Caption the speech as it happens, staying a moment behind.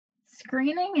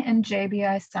Screening in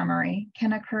JBI Summary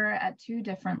can occur at two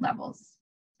different levels.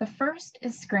 The first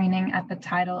is screening at the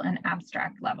title and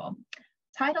abstract level.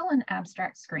 Title and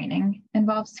abstract screening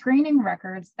involves screening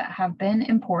records that have been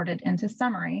imported into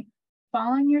Summary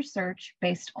following your search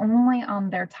based only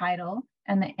on their title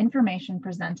and the information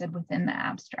presented within the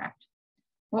abstract.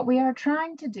 What we are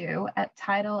trying to do at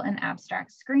title and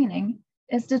abstract screening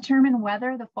is determine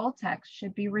whether the full text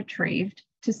should be retrieved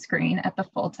to screen at the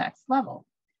full text level.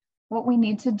 What we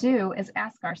need to do is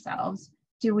ask ourselves,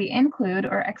 do we include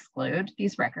or exclude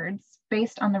these records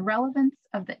based on the relevance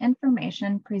of the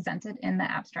information presented in the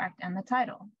abstract and the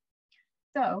title?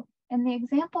 So in the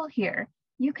example here,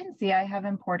 you can see I have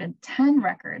imported 10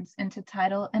 records into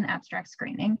title and abstract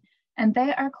screening, and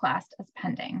they are classed as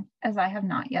pending, as I have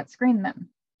not yet screened them.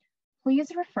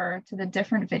 Please refer to the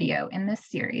different video in this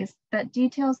series that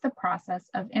details the process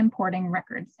of importing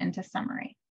records into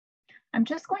Summary. I'm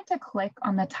just going to click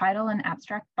on the title and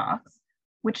abstract box,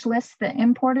 which lists the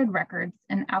imported records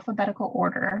in alphabetical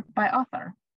order by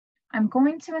author. I'm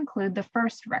going to include the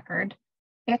first record,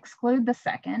 exclude the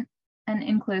second, and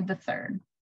include the third.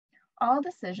 All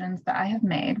decisions that I have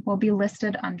made will be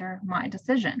listed under My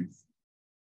Decisions.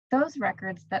 Those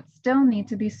records that still need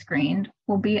to be screened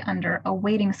will be under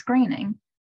Awaiting Screening,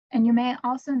 and you may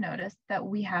also notice that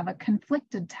we have a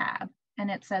conflicted tab,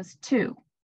 and it says 2.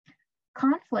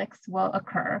 Conflicts will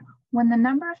occur when the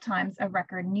number of times a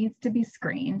record needs to be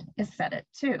screened is set at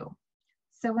 2.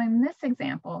 So in this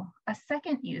example, a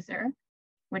second user,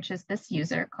 which is this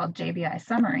user called JBI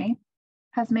Summary,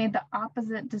 has made the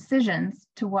opposite decisions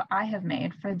to what I have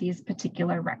made for these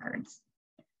particular records.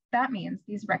 That means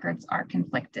these records are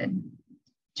conflicted.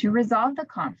 To resolve the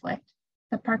conflict,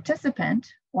 the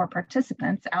participant or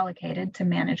participants allocated to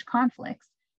manage conflicts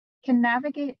can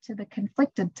navigate to the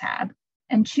conflicted tab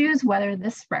and choose whether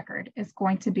this record is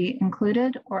going to be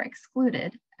included or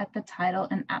excluded at the title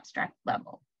and abstract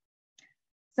level.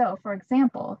 So for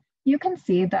example, you can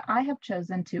see that I have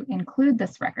chosen to include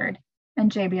this record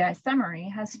and JBI Summary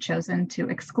has chosen to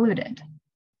exclude it.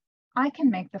 I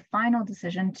can make the final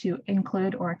decision to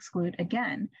include or exclude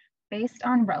again based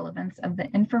on relevance of the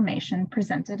information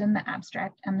presented in the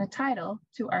abstract and the title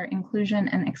to our inclusion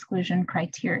and exclusion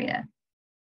criteria.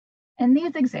 In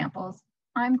these examples,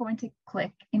 I'm going to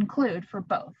click Include for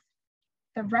both.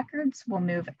 The records will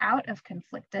move out of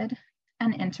conflicted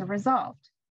and into resolved.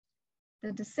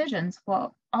 The decisions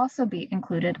will also be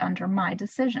included under My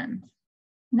Decisions.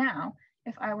 Now,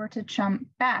 if I were to jump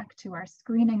back to our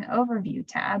Screening Overview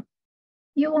tab,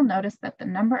 you will notice that the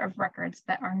number of records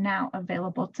that are now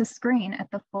available to screen at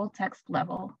the full text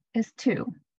level is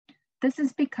 2. This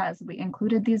is because we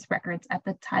included these records at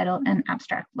the title and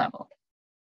abstract level.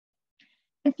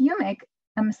 If you make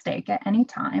a mistake at any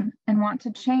time and want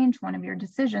to change one of your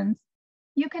decisions,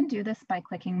 you can do this by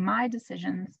clicking My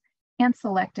Decisions and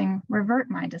selecting Revert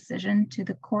My Decision to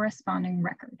the corresponding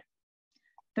record.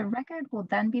 The record will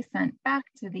then be sent back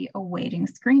to the Awaiting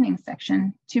Screening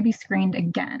section to be screened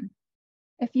again.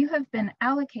 If you have been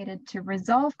allocated to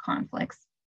resolve conflicts,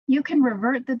 you can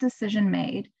revert the decision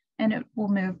made and it will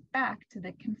move back to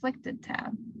the Conflicted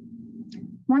tab.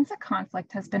 Once a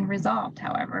conflict has been resolved,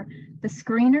 however, the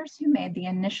screeners who made the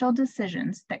initial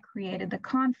decisions that created the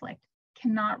conflict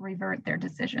cannot revert their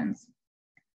decisions.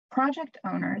 Project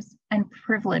owners and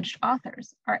privileged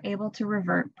authors are able to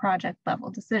revert project-level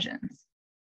decisions.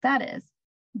 That is,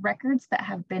 records that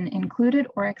have been included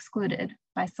or excluded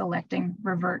by selecting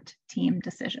Revert Team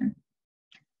Decision.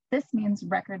 This means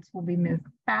records will be moved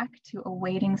back to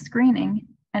Awaiting Screening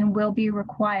and will be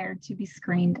required to be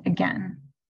screened again.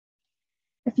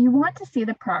 If you want to see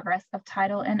the progress of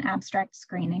title and abstract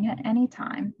screening at any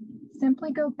time,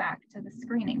 simply go back to the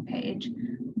screening page,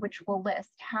 which will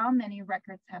list how many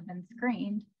records have been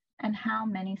screened and how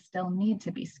many still need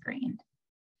to be screened.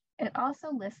 It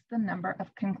also lists the number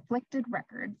of conflicted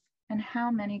records and how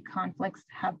many conflicts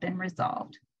have been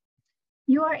resolved.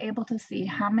 You are able to see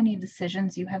how many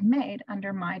decisions you have made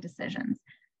under My Decisions.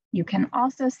 You can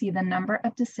also see the number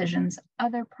of decisions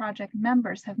other project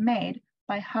members have made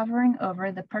by hovering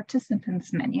over the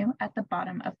Participants menu at the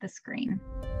bottom of the screen.